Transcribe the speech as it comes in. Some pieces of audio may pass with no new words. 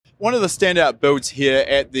One of the standout builds here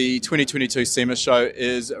at the 2022 SEMA show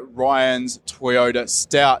is Ryan's Toyota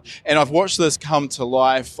Stout. And I've watched this come to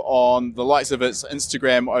life on the likes of its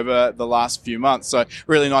Instagram over the last few months. So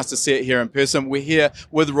really nice to see it here in person. We're here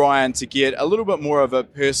with Ryan to get a little bit more of a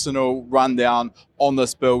personal rundown on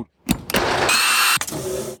this build.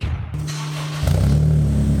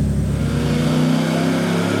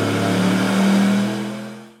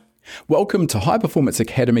 Welcome to High Performance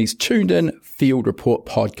Academy's Tuned In Field Report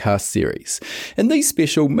podcast series. In these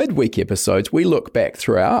special midweek episodes, we look back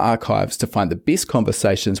through our archives to find the best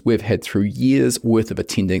conversations we've had through years worth of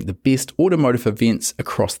attending the best automotive events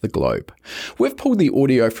across the globe. We've pulled the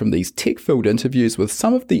audio from these tech-filled interviews with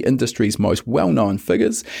some of the industry's most well-known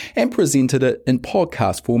figures and presented it in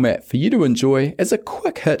podcast format for you to enjoy as a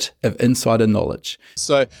quick hit of insider knowledge.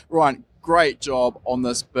 So, Ryan, great job on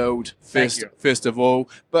this build, first of all.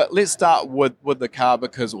 But let's start with the car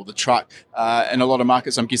or the truck. In a lot of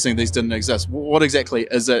markets, I'm guessing these didn't exist. What exactly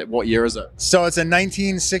is it? What year is it? So it's a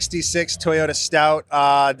 1966 Toyota Stout.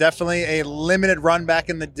 Definitely a limited run back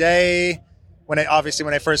in the day. When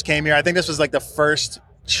I first came here, I think this was like the first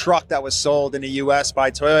truck that was sold in the U.S.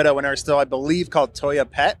 by Toyota when they were still, I believe, called Toya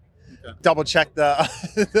Pet. Okay. Double check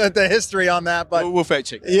the history on that, but we'll fact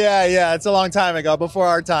check that. Yeah, it's a long time ago, before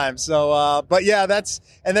our time. So, but yeah,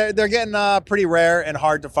 they're getting pretty rare and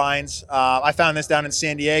hard to find. I found this down in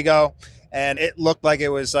San Diego, and it looked like it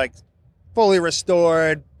was like fully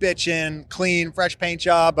restored, bitchin', clean, fresh paint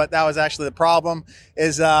job. But that was actually the problem.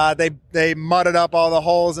 Is they mudded up all the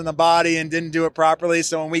holes in the body and didn't do it properly.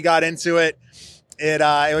 So when we got into it,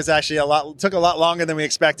 it was actually took a lot longer than we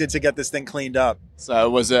expected to get this thing cleaned up. So it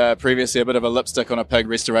was previously a bit of a lipstick on a pig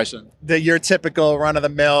restoration. Your typical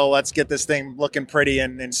run-of-the-mill, let's get this thing looking pretty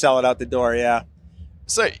and sell it out the door, yeah.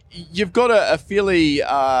 So you've got a fairly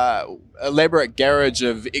elaborate garage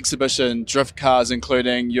of exhibition drift cars,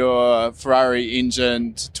 including your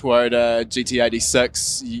Ferrari-engined Toyota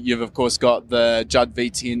GT86. You've, of course, got the Judd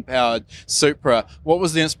V10-powered Supra. What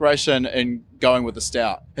was the inspiration in going with the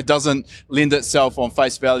Stout? It doesn't lend itself on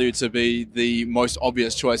face value to be the most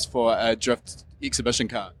obvious choice for a drift exhibition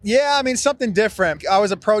car. Yeah, I mean, something different. I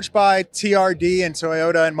was approached by TRD and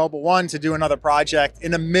Toyota and Mobil 1 to do another project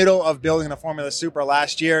in the middle of building the Formula Supra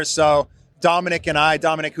last year. So Dominic,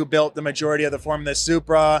 who built the majority of the Formula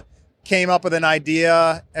Supra, came up with an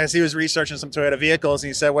idea as he was researching some Toyota vehicles. And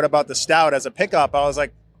he said, what about the Stout as a pickup? I was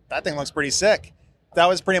like, that thing looks pretty sick. That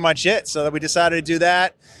was pretty much it. So we decided to do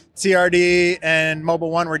that. TRD and Mobil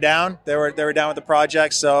 1 were down. They were down with the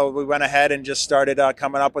project. So we went ahead and just started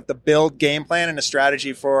coming up with the build game plan and a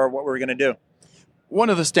strategy for what we were going to do. One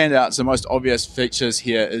of the standouts and most obvious features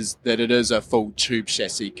here is that it is a full tube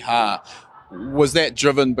chassis car. Was that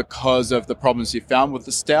driven because of the problems you found with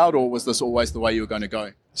the Stout, or was this always the way you were going to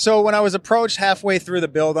go? So when I was approached halfway through the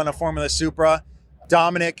build on a Formula Supra,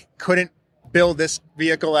 Dominic couldn't build this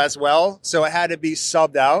vehicle as well, so it had to be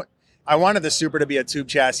subbed out. I wanted the Supra to be a tube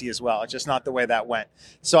chassis as well. It's just not the way that went.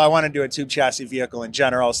 So I want to do a tube chassis vehicle in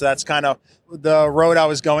general. So that's kind of the road I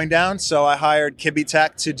was going down. So I hired Kibby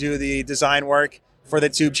Tech to do the design work for the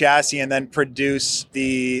tube chassis and then do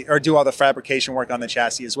all the fabrication work on the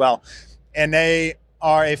chassis as well. And they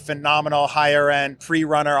are a phenomenal higher-end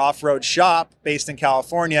pre-runner off-road shop based in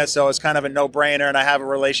California, so it's kind of a no-brainer, and I have a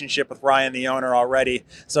relationship with Ryan, the owner, already.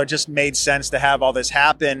 So it just made sense to have all this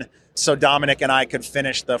happen so Dominic and I could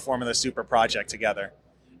finish the Formula Super project together.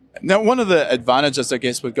 Now, one of the advantages, I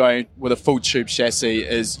guess, with going with a full tube chassis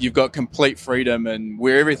is you've got complete freedom in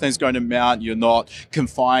where everything's going to mount. You're not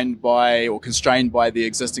confined by or constrained by the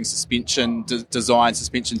existing suspension design,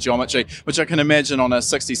 suspension geometry, which I can imagine on a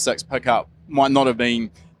 66 pickup might not have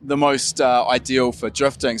been the most ideal for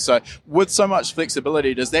drifting. So with so much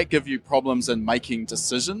flexibility, does that give you problems in making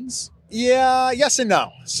decisions? Yeah, yes and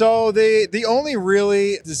no. So the only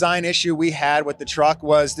really design issue we had with the truck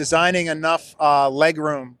was designing enough leg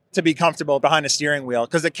room to be comfortable behind the steering wheel,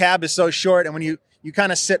 because the cab is so short, and when you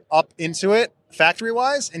kind of sit up into it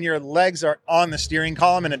factory-wise, and your legs are on the steering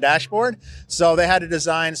column and the dashboard. So they had to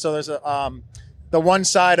design so there's the one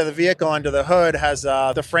side of the vehicle under the hood has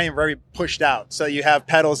the frame very pushed out. So you have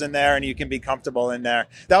pedals in there and you can be comfortable in there.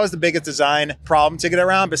 That was the biggest design problem to get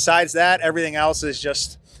around. Besides that, everything else is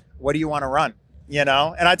just, what do you want to run? You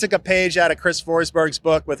know? And I took a page out of Chris Forsberg's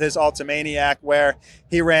book with his Ultimaniac, where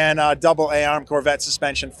he ran double A-arm Corvette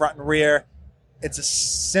suspension front and rear. It's a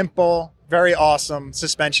simple, very awesome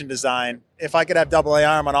suspension design. If I could have double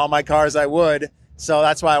A-arm on all my cars, I would. So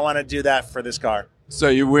that's why I want to do that for this car. So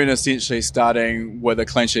you weren't essentially starting with a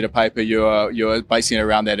clean sheet of paper. You're basing it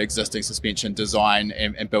around that existing suspension design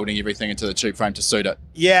and building everything into the tube frame to suit it.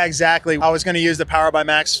 Yeah, exactly. I was going to use the Power by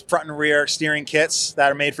Max front and rear steering kits that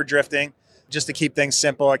are made for drifting, just to keep things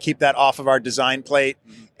simple. I keep that off of our design plate.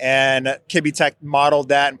 And Kibitech modeled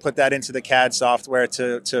that and put that into the CAD software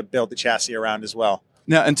to build the chassis around as well.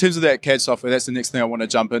 Now, in terms of that CAD software, that's the next thing I want to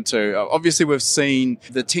jump into. Obviously, we've seen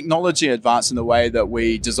the technology advance in the way that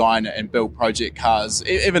we design and build project cars,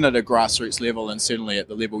 even at a grassroots level and certainly at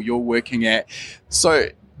the level you're working at. So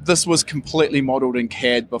this was completely modeled in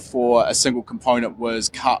CAD before a single component was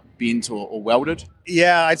cut, bent, or welded?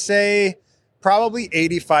 Yeah, I'd say probably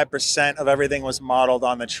 85% of everything was modeled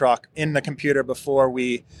on the truck in the computer before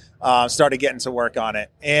we started getting to work on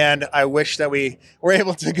it. And I wish that we were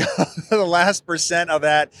able to go the last percent of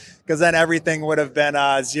that, because then everything would have been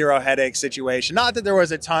a zero headache situation. Not that there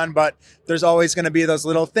was a ton, but there's always going to be those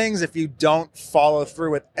little things if you don't follow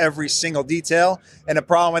through with every single detail. And the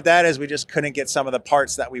problem with that is we just couldn't get some of the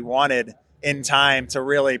parts that we wanted in time to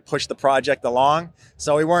really push the project along.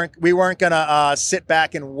 So we weren't going to sit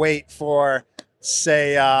back and wait for,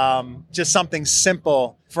 say, just something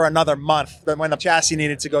simple for another month when the chassis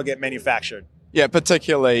needed to go get manufactured. Yeah,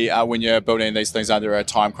 particularly when you're building these things under a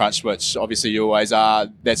time crunch, which obviously you always are,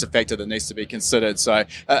 that's a factor that needs to be considered. So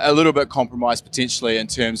a little bit compromised potentially in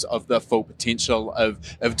terms of the full potential of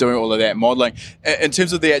doing all of that modelling. In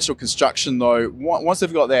terms of the actual construction though, once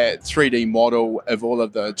they've got that 3D model of all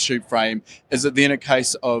of the tube frame, is it then a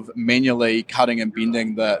case of manually cutting and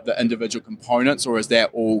bending the individual components, or is that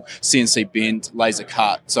all CNC bent, laser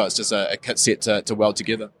cut, so it's just a kit set to weld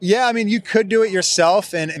together? Yeah, I mean, you could do it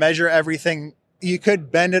yourself and measure everything. You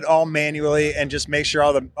could bend it all manually and just make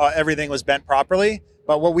sure everything was bent properly.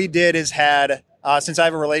 But what we did is since I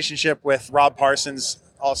have a relationship with Rob Parsons,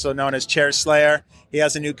 also known as Chair Slayer, he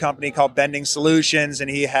has a new company called Bending Solutions, and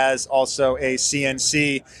he has also a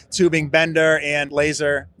CNC tubing bender and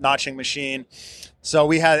laser notching machine. So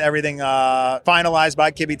we had everything finalized by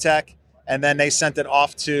Kibitech, and then they sent it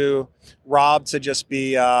off to Rob to just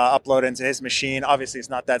be uploaded into his machine. Obviously, it's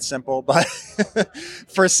not that simple, but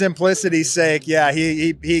for simplicity's sake, yeah,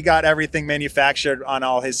 he got everything manufactured on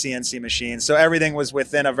all his CNC machines. So everything was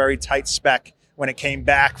within a very tight spec when it came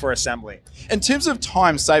back for assembly. In terms of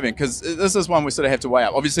time saving, because this is one we sort of have to weigh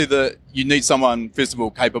up. Obviously, you need someone, first of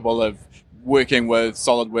all, capable of working with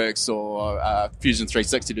SolidWorks or Fusion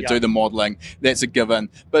 360 to do the modeling. That's a given.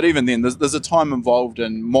 But even then, there's a time involved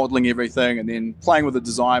in modeling everything and then playing with the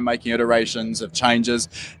design, making iterations of changes.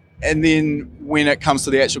 And then when it comes to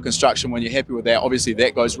the actual construction, when you're happy with that, obviously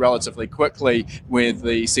that goes relatively quickly with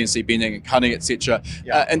the CNC bending and cutting, etc.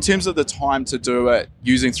 In terms of the time to do it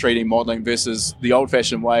using 3D modeling versus the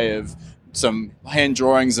old-fashioned way of some hand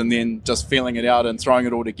drawings and then just feeling it out and throwing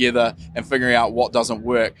it all together and figuring out what doesn't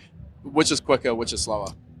work, which is quicker, which is slower?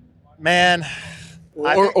 Man.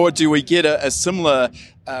 Or do we get a similar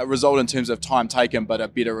result in terms of time taken, but a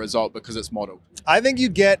better result because it's modeled? I think you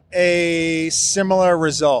get a similar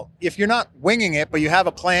result. If you're not winging it, but you have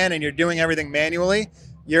a plan and you're doing everything manually,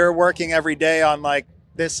 you're working every day on like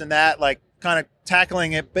this and that, like kind of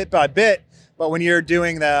tackling it bit by bit. But when you're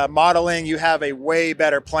doing the modeling, you have a way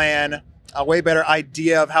better plan, a way better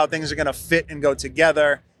idea of how things are going to fit and go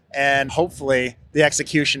together. And hopefully the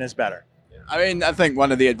execution is better. I mean, I think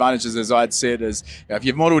one of the advantages, as I'd said, is if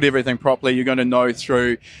you've modelled everything properly, you're going to know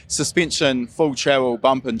through suspension, full travel,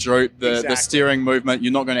 bump and droop, the steering movement,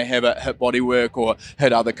 you're not going to have it hit bodywork or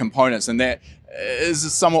hit other components. And that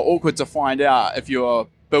is somewhat awkward to find out if you're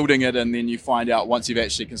building it and then you find out once you've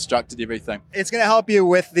actually constructed everything. It's going to help you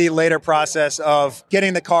with the later process of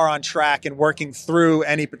getting the car on track and working through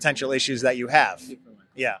any potential issues that you have.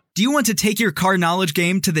 Yeah. Do you want to take your car knowledge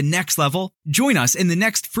game to the next level? Join us in the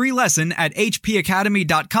next free lesson at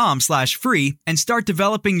hpacademy.com/free and start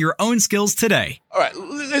developing your own skills today. All right,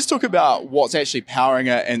 let's talk about what's actually powering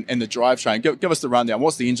it and the drivetrain. Give us the rundown.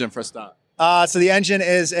 What's the engine for a start? So the engine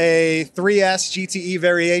is a 3S GTE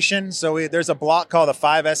variation. So there's a block called a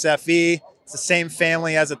 5SFE. It's the same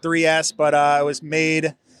family as a 3S, but it was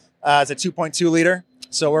made as a 2.2 liter.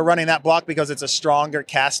 So we're running that block because it's a stronger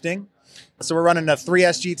casting. So we're running a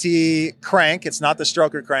 3S GT crank. It's not the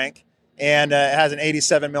stroker crank. And it has an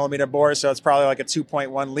 87 millimeter bore, so it's probably like a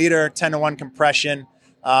 2.1 liter, 10-to-1 compression.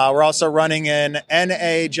 We're also running an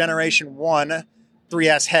NA Generation 1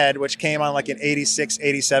 3S head, which came on like an 86,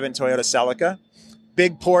 87 Toyota Celica.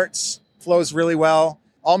 Big ports, flows really well.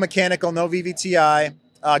 All mechanical, no VVTi.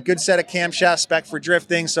 Good set of camshaft spec for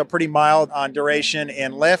drifting, so pretty mild on duration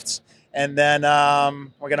and lifts. And then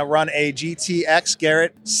we're going to run a GTX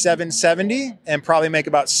Garrett 770 and probably make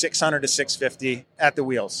about 600 to 650 at the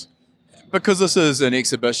wheels. Because this is an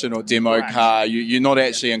exhibition or demo car, you're not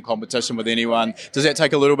actually in competition with anyone. Does that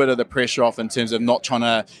take a little bit of the pressure off in terms of not trying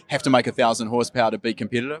to have to make 1,000 horsepower to be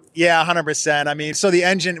competitive? Yeah, 100%. I mean, so the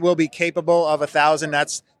engine will be capable of 1,000.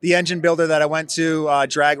 That's the engine builder that I went to,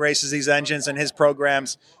 drag races these engines, and his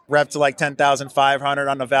programs rev to like 10,500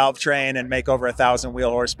 on the valve train and make over 1,000 wheel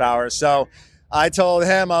horsepower. So I told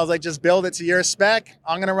him, I was like, just build it to your spec.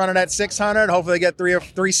 I'm going to run it at 600, hopefully get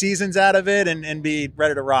three seasons out of it and be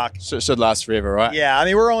ready to rock. So it should last forever, right? Yeah, I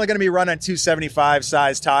mean, we're only going to be running 275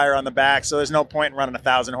 size tire on the back, so there's no point in running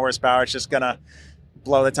 1,000 horsepower. It's just going to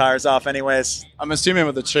blow the tires off anyways. I'm assuming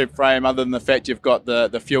with the tube frame, other than the fact you've got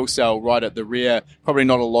the fuel cell right at the rear, probably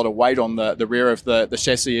not a lot of weight on the rear of the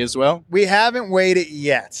chassis as well? We haven't weighed it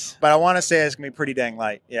yet, but I want to say it's going to be pretty dang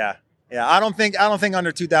light, yeah. Yeah, I don't think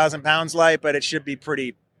under 2,000 pounds light, but it should be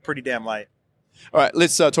pretty damn light. All right,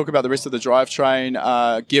 let's talk about the rest of the drivetrain.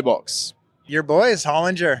 Gearbox. Your boys,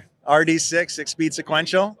 Hollinger, RD6, 6-speed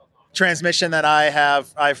sequential. Transmission that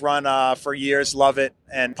I've run for years, love it,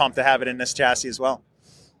 and pumped to have it in this chassis as well.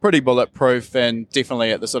 Pretty bulletproof and definitely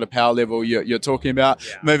at the sort of power level you're talking about.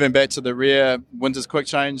 Yeah. Moving back to the rear, winter's quick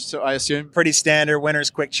change, I assume? Pretty standard, winter's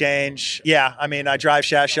quick change. Yeah, I mean, I drive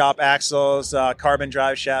shaft shop axles, carbon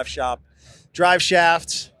drive shaft shop, drive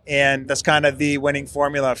shaft, and that's kind of the winning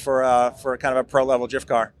formula for kind of a pro-level drift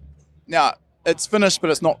car. Now, it's finished,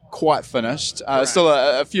 but it's not quite finished. Still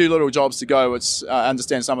a few little jobs to go. I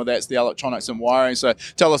understand some of that's the electronics and wiring. So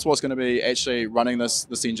tell us what's going to be actually running this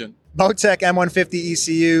engine. Motec M150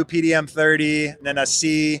 ECU, PDM 30, and then a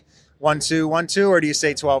C1212, or do you say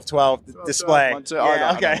 1212 display? 12,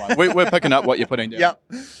 yeah, okay. We're picking up what you're putting down. Yep.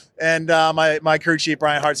 And my crew chief,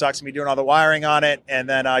 Brian Hartsock's going to be doing all the wiring on it, and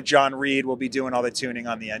then John Reed will be doing all the tuning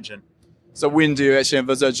on the engine. So when do you actually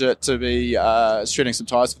envisage it to be shredding some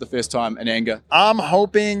tires for the first time in anger? I'm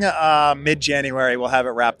hoping mid-January we'll have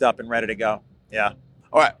it wrapped up and ready to go. Yeah.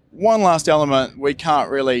 All right. One last element we can't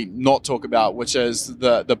really not talk about, which is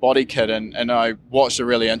the body kit. And I watched a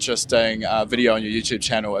really interesting video on your YouTube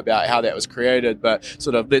channel about how that was created. But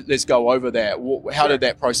sort of let's go over that. How did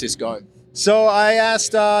that process go? So I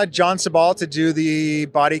asked John Sabal to do the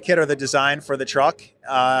body kit or the design for the truck.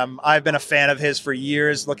 I've been a fan of his for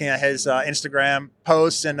years, looking at his Instagram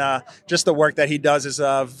posts, and just the work that he does is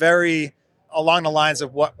very along the lines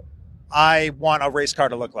of what I want a race car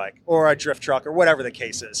to look like, or a drift truck, or whatever the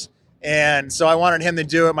case is. And so I wanted him to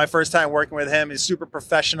do it. My first time working with him. He's super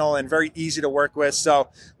professional and very easy to work with. So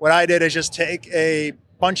what I did is just take a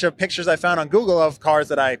bunch of pictures I found on Google of cars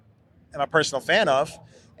that I am a personal fan of,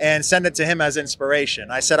 and send it to him as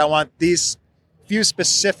inspiration. I said, I want these few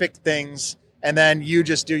specific things, and then you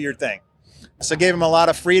just do your thing. So I gave him a lot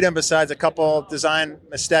of freedom besides a couple design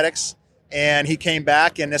aesthetics, and he came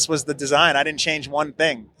back, and this was the design. I didn't change one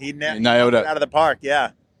thing. He nailed it out of the park,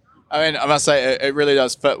 yeah. I mean, I must say, it really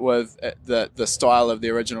does fit with the style of the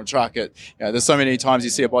original truck. There's so many times you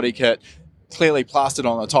see a body kit clearly plastered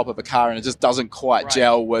on the top of a car, and it just doesn't quite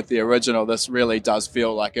gel with the original. This really does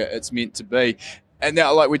feel like it's meant to be. And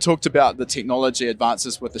now, like we talked about the technology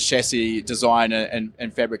advances with the chassis design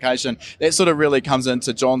and fabrication, that sort of really comes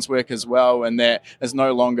into John's work as well, and that is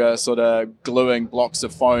no longer sort of gluing blocks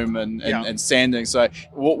of foam and sanding. So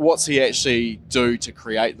what's he actually do to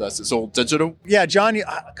create this? It's all digital? Yeah, John,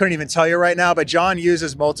 I couldn't even tell you right now, but John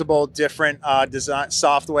uses multiple different design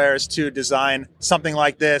softwares to design something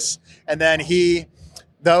like this. And then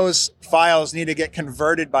those files need to get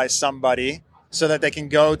converted by somebody so that they can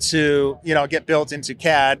go to, get built into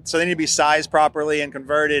CAD. So they need to be sized properly and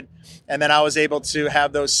converted. And then I was able to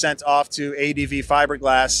have those sent off to ADV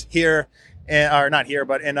Fiberglass here, in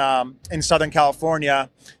Southern California.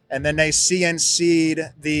 And then they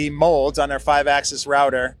CNC'd the molds on their 5-axis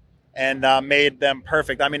router and made them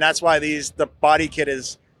perfect. I mean, that's why the body kit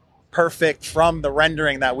is perfect from the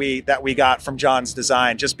rendering that we got from John's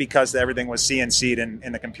design, just because everything was CNC'd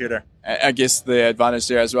in the computer. I guess the advantage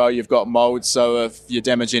there as well, you've got molds, so if you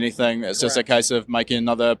damage anything, it's just a case of making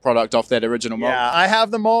another product off that original mold. Yeah, I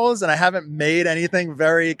have the molds, and I haven't made anything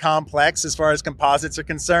very complex as far as composites are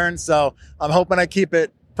concerned, so I'm hoping I keep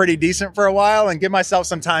it pretty decent for a while and give myself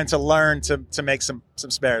some time to learn to make some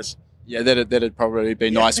spares. Yeah, that'd probably be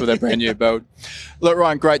nice with a brand new build. Look,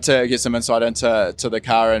 Ryan, great to get some insight into the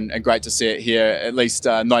car and great to see it here, at least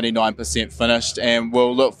 99% finished. And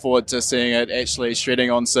we'll look forward to seeing it actually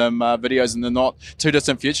shredding on some videos in the not too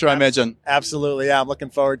distant future, I imagine. Absolutely, yeah. I'm looking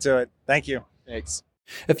forward to it. Thank you. Thanks.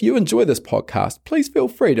 If you enjoy this podcast, please feel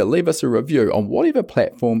free to leave us a review on whatever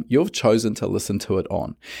platform you've chosen to listen to it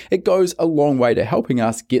on. It goes a long way to helping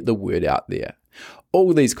us get the word out there.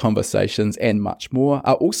 All these conversations and much more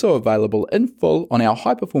are also available in full on our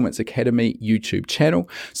High Performance Academy YouTube channel,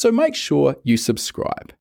 so make sure you subscribe.